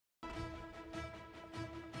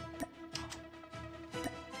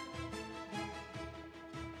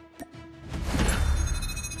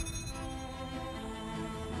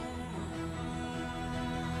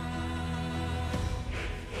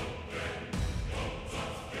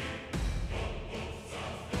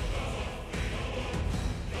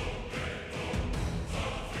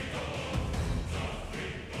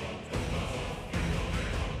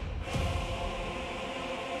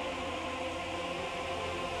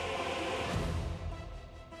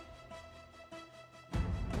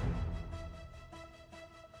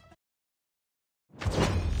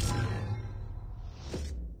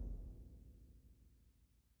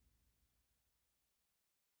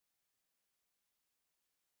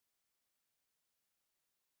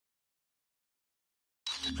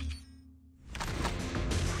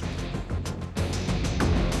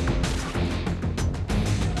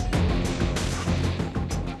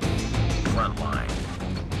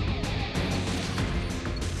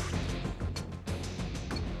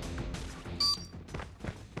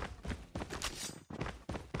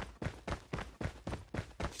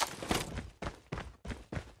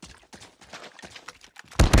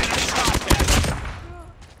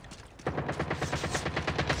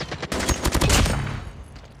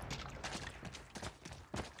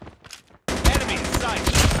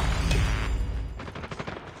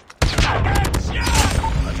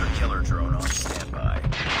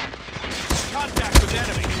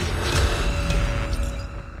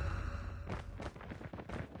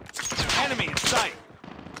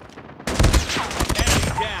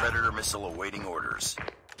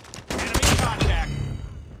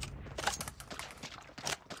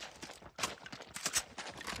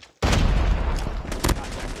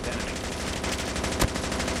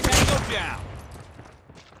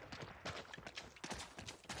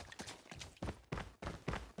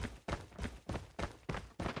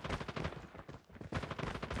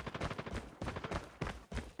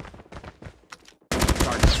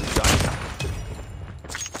Targets in sight.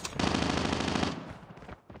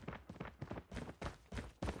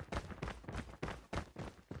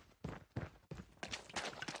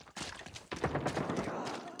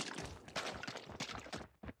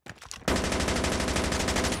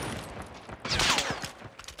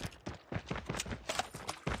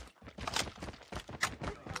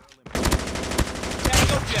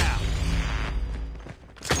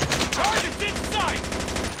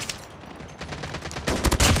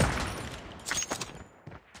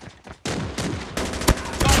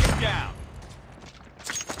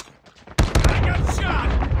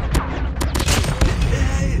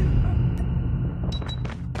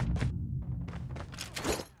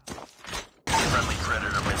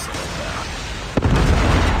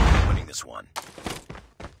 One.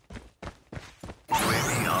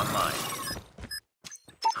 UAV online.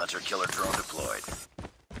 Hunter-killer drone deployed.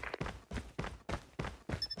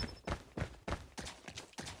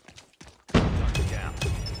 Down.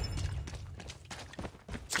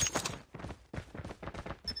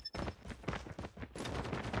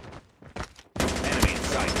 Enemy in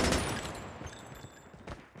sight.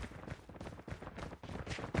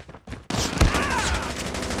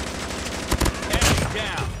 Enemy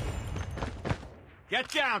down. Get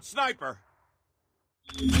down, sniper!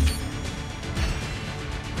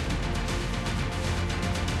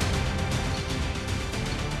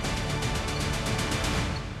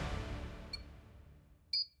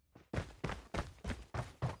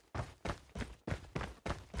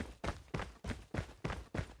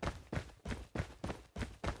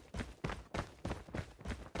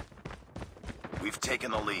 We've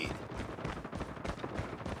taken the lead.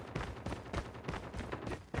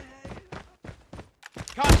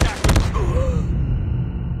 Contact with...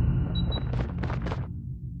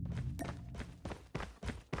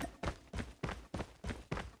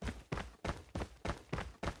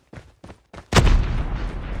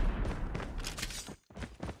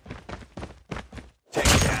 Take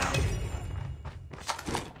it down.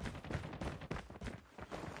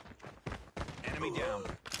 Enemy down.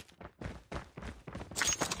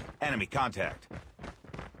 Enemy contact.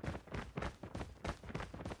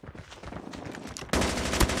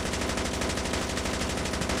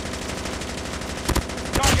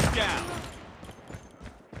 Down.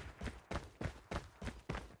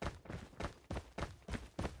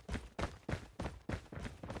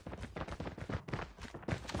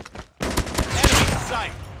 Enemy in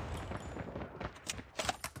sight.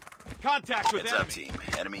 Contact with enemy. Heads up, team.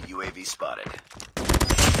 Enemy UAV spotted.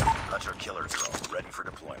 Hunter-killer drone ready for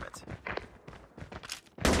deployment.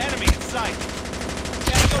 Enemy in sight.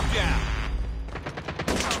 Tango down.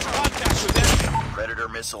 Contact with enemy. Predator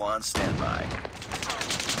missile on standby.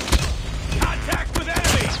 Contact with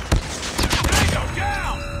enemy! Tango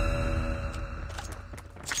down!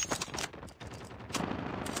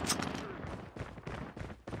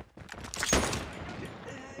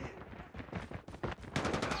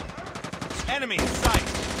 Enemy in sight!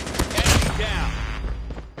 Enemy down!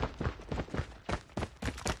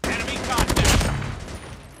 Enemy contact!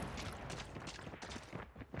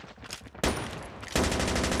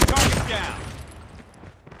 Target down!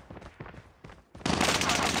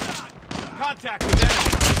 Contact with enemy!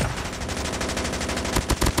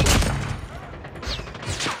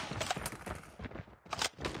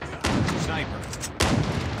 Sniper.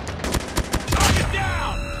 Target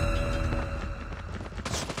down!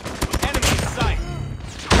 Enemy in sight!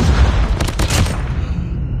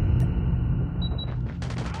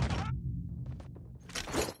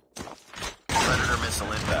 Predator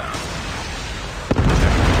missile inbound.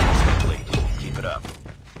 Objective complete. Keep it up.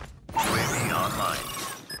 UAV online.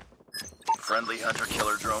 Friendly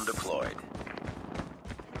hunter-killer drone deployed.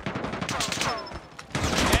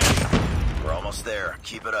 Enemy. We're almost there.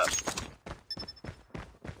 Keep it up.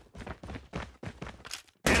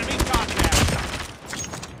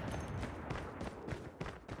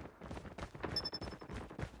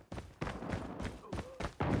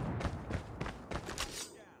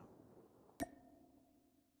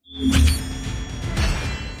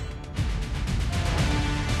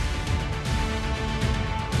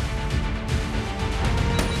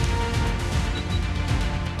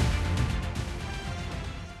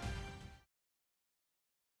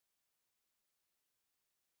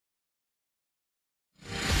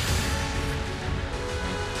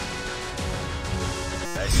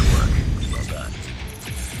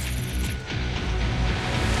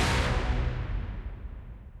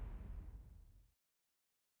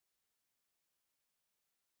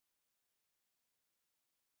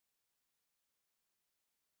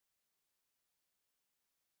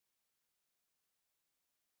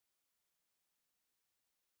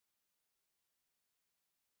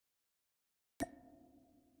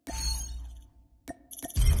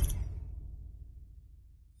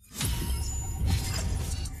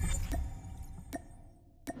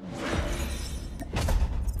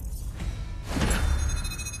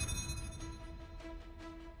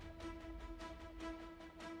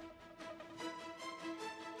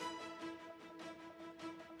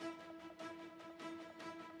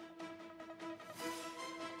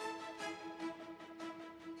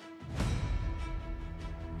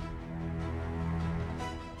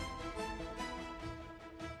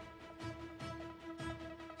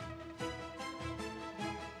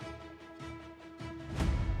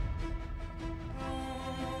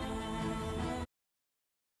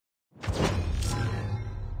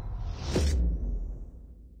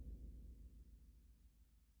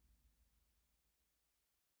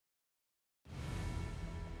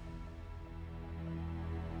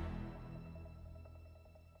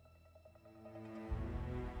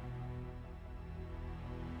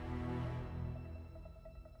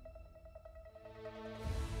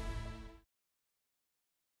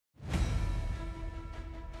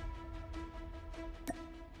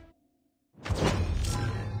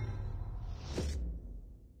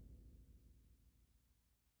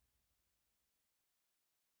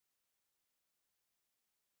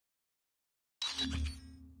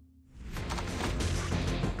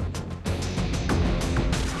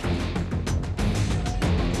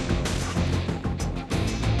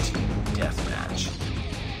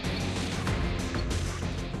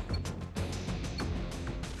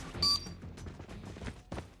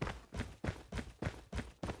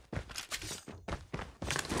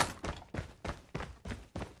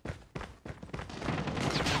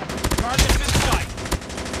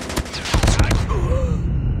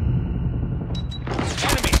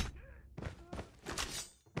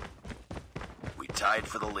 tied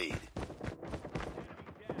for the lead.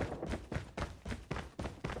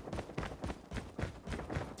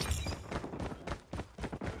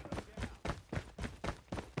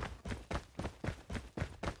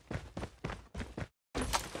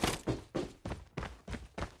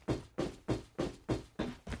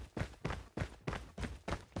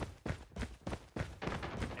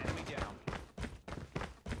 Enemy down.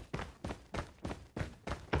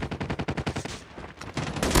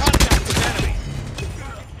 Contact with enemy.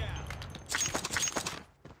 Target down.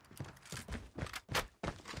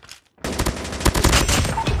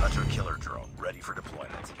 Hunter-killer drone ready for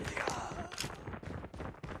deployment.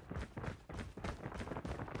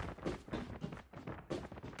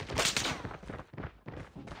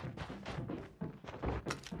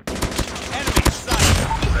 Enemy in sight.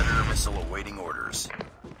 Predator missile awaiting orders.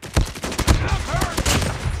 I'm hurt.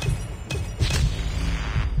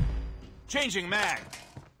 Changing mag.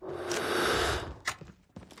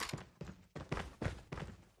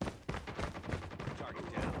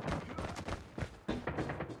 Target down.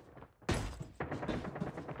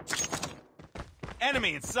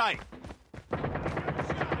 Enemy in sight.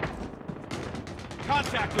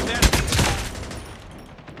 Contact with enemy.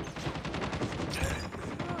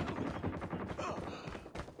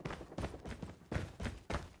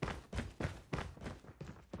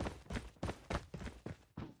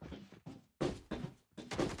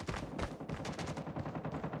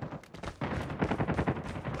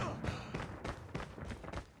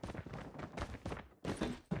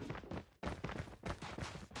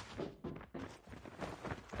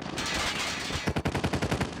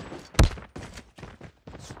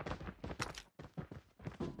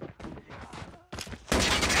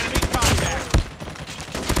 Enemy contact.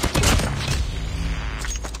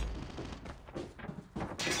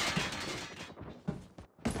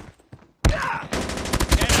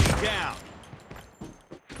 Enemy down.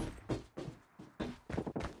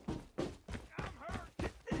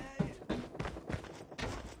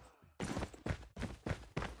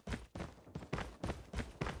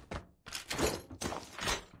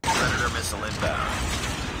 Predator missile inbound.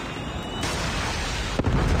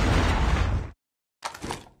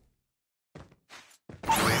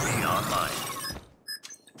 UAV online.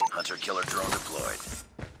 Hunter-killer drone deployed.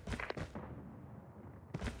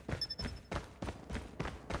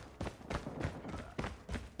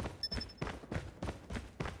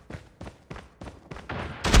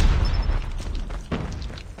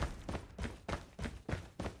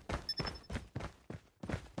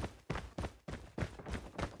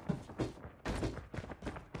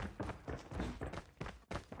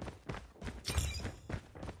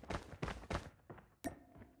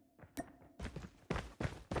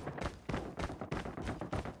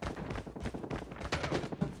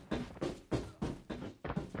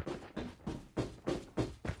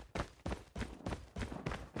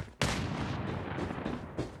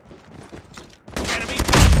 Enemy.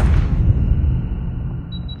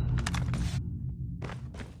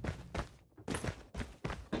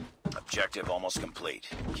 Objective almost complete.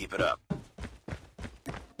 Keep it up.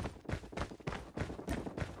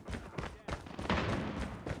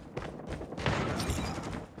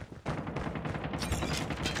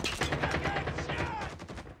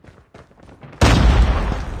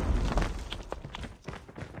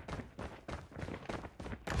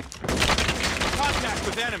 Contact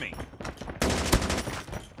with enemy.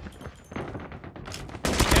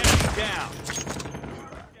 Enemy down.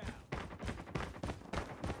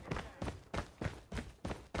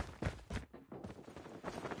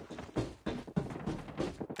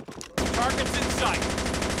 Targets in sight.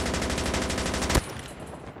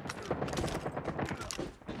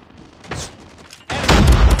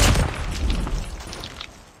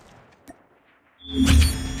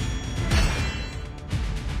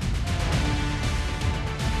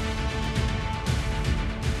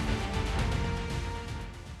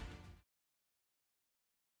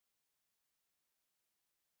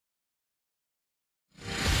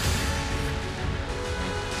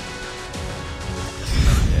 Just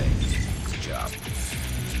another day. Good job.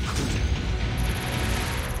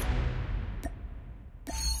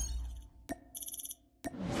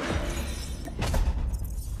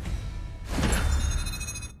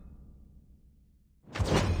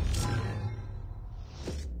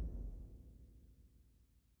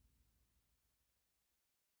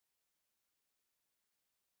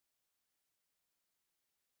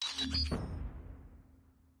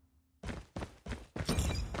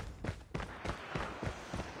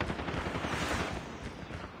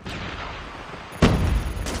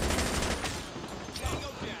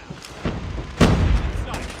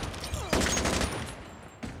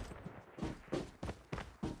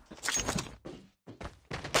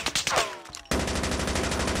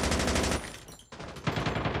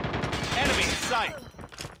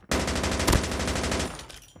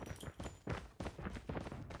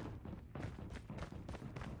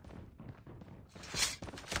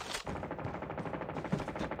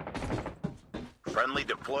 Friendly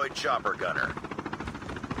deployed chopper gunner.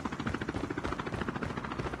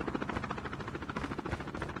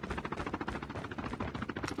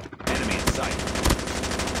 Enemy in sight.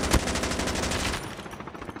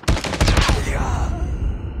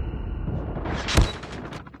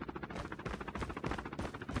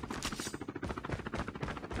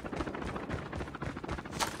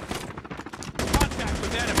 Contact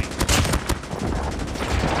with enemy.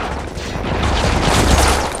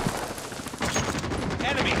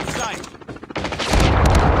 Enemy in sight.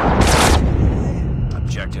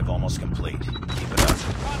 Objective almost complete. Keep it up.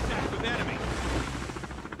 Contact with enemy.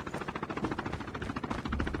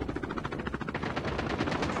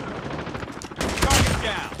 Target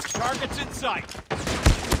down. Target's in sight.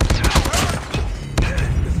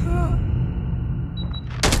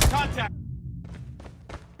 Contact.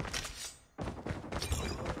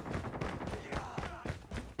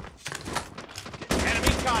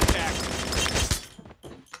 Enemy contact.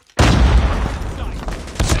 Sight.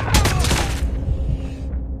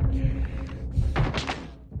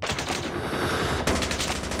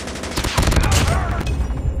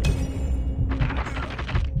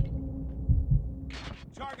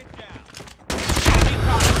 Target down. Enemy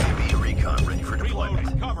contact. UAV recon ready for deployment.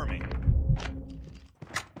 Reloading. Cover me.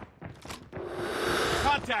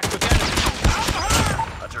 Contact with enemy.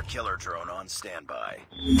 Hunter killer drone on standby.